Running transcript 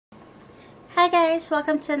Hi guys,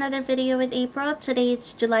 welcome to another video with April. Today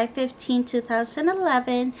it's July 15,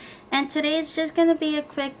 2011, and today is just gonna be a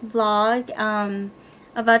quick vlog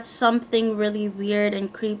about something really weird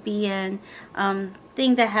and creepy and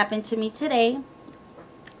thing that happened to me today.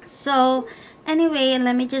 So anyway,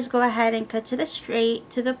 let me just go ahead and cut to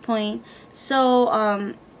the point. So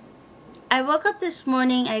I woke up this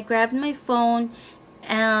morning, I grabbed my phone,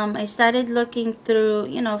 I started looking through,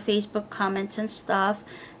 Facebook comments and stuff,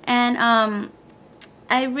 and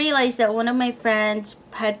I realized that one of my friends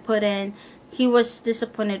had put in he was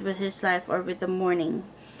disappointed with his life or with the morning.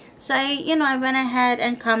 So I went ahead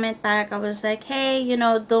and comment back. I was like, hey,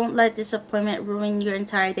 don't let disappointment ruin your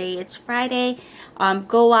entire day. It's Friday.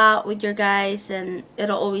 Go out with your guys and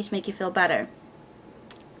it'll always make you feel better.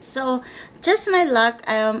 So just my luck,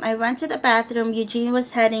 I went to the bathroom. Eugene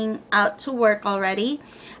was heading out to work already.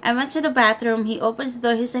 I went to the bathroom. He opens the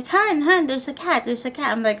door. He's like, hun, there's a cat.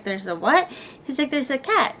 I'm like, there's a what? He's like, there's a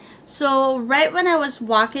cat. So right when I was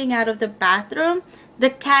walking out of the bathroom, the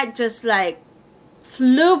cat just like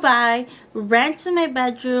flew by, ran to my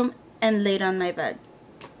bedroom, and laid on my bed.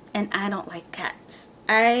 And I don't like cats.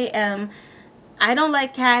 I don't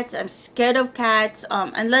like cats. I'm scared of cats.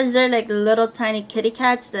 Unless they're like little tiny kitty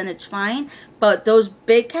cats, then it's fine. But those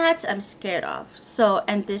big cats, I'm scared of. So,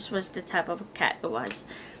 and this was the type of cat it was.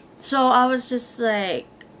 So I was just like,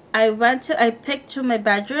 I picked to my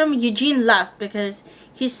bedroom. Eugene left because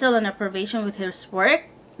he's still on a probation with his work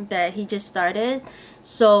that he just started.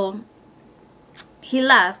 So he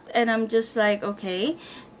left, and I'm just like, okay,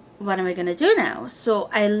 what am I gonna do now? So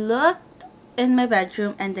I looked in my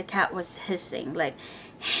bedroom and the cat was hissing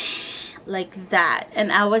like that,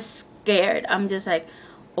 and I was scared. I'm just like,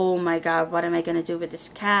 oh my god, what am I gonna do with this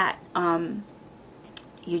cat?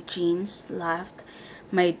 Eugene's left.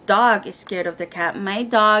 My dog is scared of the cat. My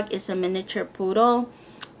dog is a miniature poodle,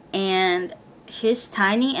 and he's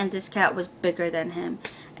tiny, and this cat was bigger than him,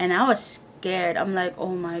 and I was scared. I'm like,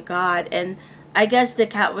 oh my god. And I guess the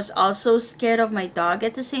cat was also scared of my dog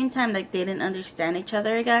at the same time. Like, they didn't understand each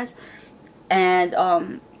other, I guess.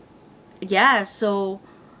 And yeah, so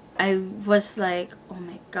I was like, oh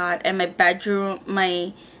my god. And my bedroom,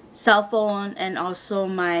 my cell phone, and also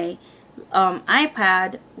my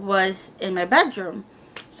iPad was in my bedroom.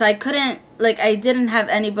 So I couldn't, like, I didn't have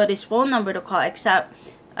anybody's phone number to call except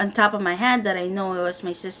on top of my head that I know it was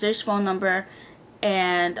my sister's phone number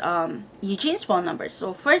and Eugene's phone number.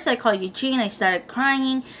 So first I called Eugene. I started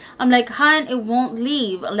crying. I'm like, hon, it won't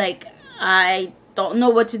leave. Like, I don't know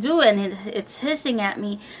what to do, and it's hissing at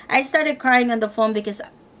me. I started crying on the phone because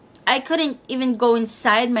I couldn't even go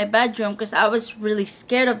inside my bedroom because I was really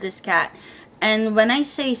scared of this cat. And when I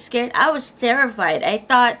say scared, I was terrified. I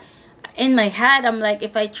thought in my head, I'm like,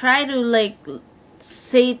 if I try to like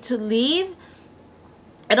say to leave,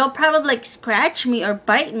 it'll probably like scratch me or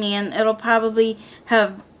bite me, and it'll probably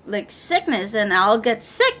have like sickness and I'll get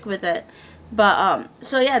sick with it. But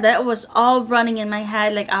so yeah, that was all running in my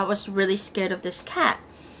head. Like, I was really scared of this cat.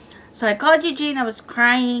 So I called Eugene. I was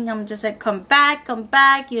crying. I'm just like, come back, come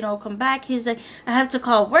back. He's like, I have to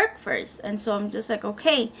call work first. And so I'm just like,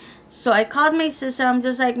 okay. So I called my sister. I'm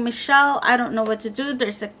just like, Michelle, I don't know what to do.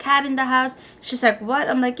 There's a cat in the house. She's like, what?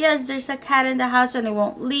 I'm like, yes, there's a cat in the house and it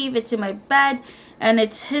won't leave. It's in my bed and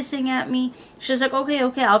it's hissing at me. She's like,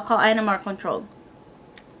 okay, I'll call Animal Control.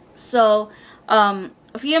 So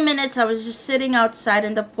a few minutes, I was just sitting outside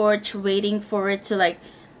on the porch waiting for it to, like,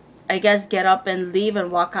 I guess, get up and leave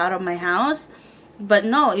and walk out of my house. But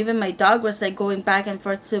no, even my dog was like going back and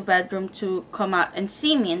forth to the bedroom to come out and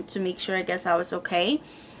see me and to make sure, I guess, I was okay.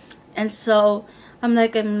 And so I'm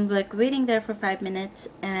like waiting there for 5 minutes,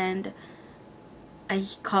 and I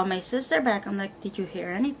call my sister back. I'm like, did you hear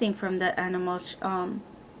anything from the animals,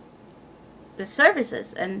 the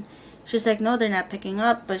services? And she's like, no, they're not picking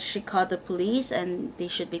up, but she called the police and they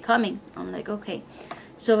should be coming. I'm like, okay.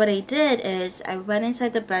 So what I did is I went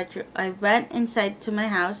inside the bedroom. I went inside to my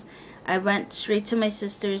house. I went straight to my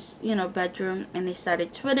sister's, bedroom, and I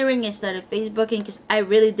started Twittering. I started Facebooking because I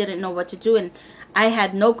really didn't know what to do, and I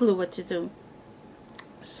had no clue what to do.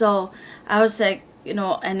 So I was like,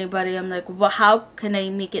 anybody, I'm like, well, how can I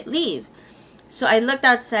make it leave? So I looked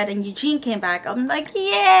outside and Eugene came back. I'm like,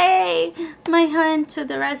 yay, my hun to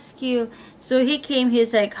the rescue. So he came,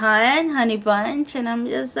 he's like, hun, honey bunch. And I'm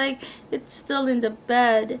just like, it's still in the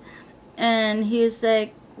bed. And he's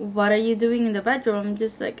like, what are you doing in the bedroom? I'm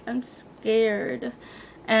just like, I'm scared.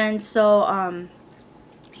 And so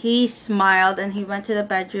he smiled and he went to the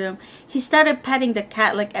bedroom. He started petting the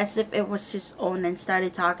cat like as if it was his own and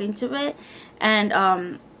started talking to it.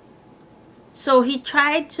 And so he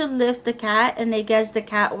tried to lift the cat, and I guess the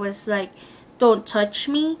cat was like, don't touch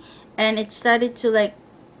me. and it started to like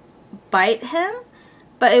bite him,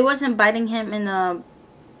 but it wasn't biting him in a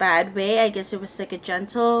bad way. I guess it was like a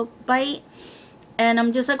gentle bite. And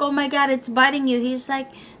I'm just like, oh my god, it's biting you. He's like,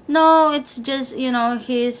 no, it's just, you know,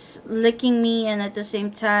 he's licking me, and at the same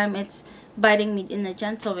time it's biting me in a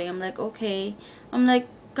gentle way. I'm like, okay. I'm like,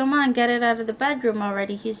 come on, get it out of the bedroom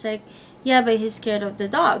already. He's like, yeah, but he's scared of the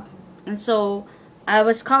dog. And so I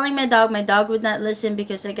was calling my dog. My dog would not listen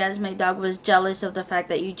because I guess my dog was jealous of the fact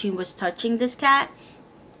that Eugene was touching this cat.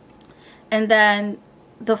 And then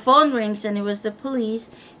the phone rings, and it was the police.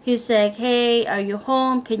 He's like, hey, are you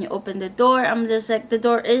home? Can you open the door? I'm just like, the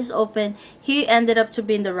door is open. He ended up to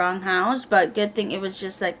be in the wrong house, but good thing it was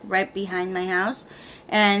just like right behind my house.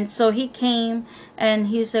 And so he came, and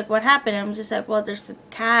he's like, what happened? I'm just like, well, there's a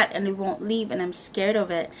cat and it won't leave, and I'm scared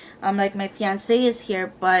of it. I'm like, my fiance is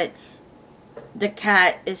here, but the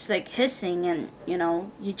cat is like hissing, and you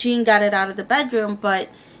know, Eugene got it out of the bedroom, but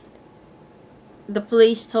the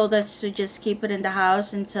police told us to just keep it in the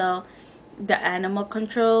house until the animal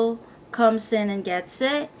control comes in and gets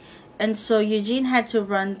it. And so Eugene had to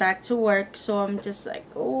run back to work. So I'm just like,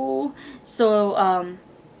 oh. So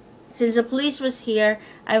since the police was here,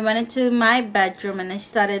 I went into my bedroom and I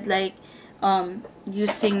started like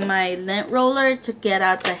using my lint roller to get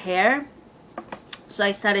out the hair. So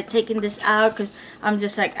I started taking this out because I'm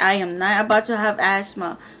just like, I am not about to have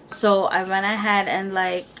asthma. So I went ahead and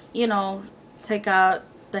like, you know, take out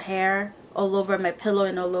the hair all over my pillow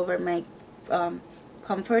and all over my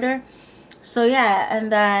comforter. So yeah,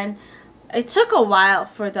 and then it took a while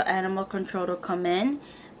for the animal control to come in,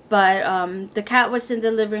 but the cat was in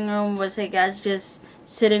the living room, was I guess just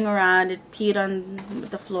sitting around. It peed on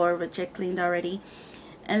the floor, which I cleaned already.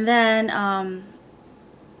 And then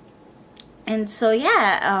and so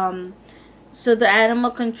yeah, so the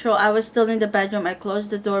animal control, I was still in the bedroom. I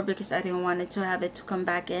closed the door because I didn't want it to have it to come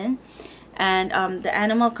back in. And the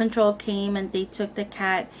animal control came and they took the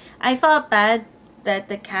cat. I felt bad that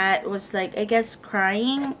the cat was like, I guess,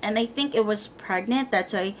 crying, and I think it was pregnant.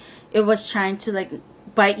 That's why it was trying to like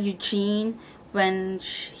bite Eugene when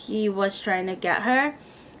he was trying to get her.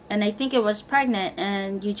 And I think it was pregnant,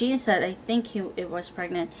 and Eugene said I think it was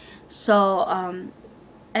pregnant. So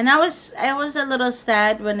and I was a little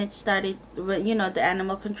sad when it started, when, you know, the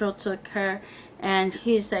animal control took her, and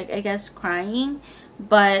he's like, I guess, crying.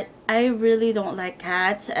 But I really don't like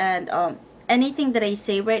cats, and anything that I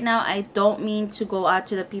say right now, I don't mean to go out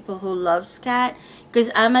to the people who loves cat, because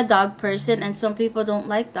I'm a dog person and some people don't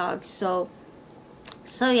like dogs. So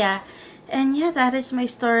yeah. And yeah, that is my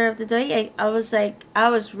story of the day. I was like, I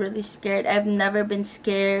was really scared. I've never been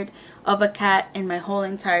scared of a cat in my whole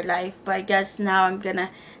entire life, but I guess now I'm gonna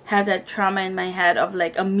have that trauma in my head of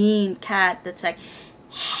like a mean cat that's like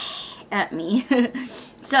at me.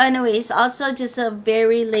 So anyways, also just a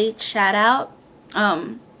very late shout out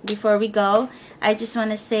before we go. I just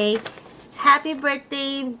want to say happy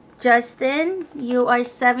birthday, Justin. You are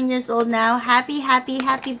 7 years old now. Happy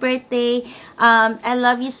birthday. I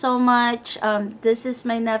love you so much. This is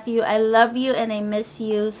my nephew. I love you and I miss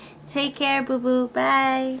you. Take care, boo boo.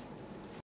 Bye.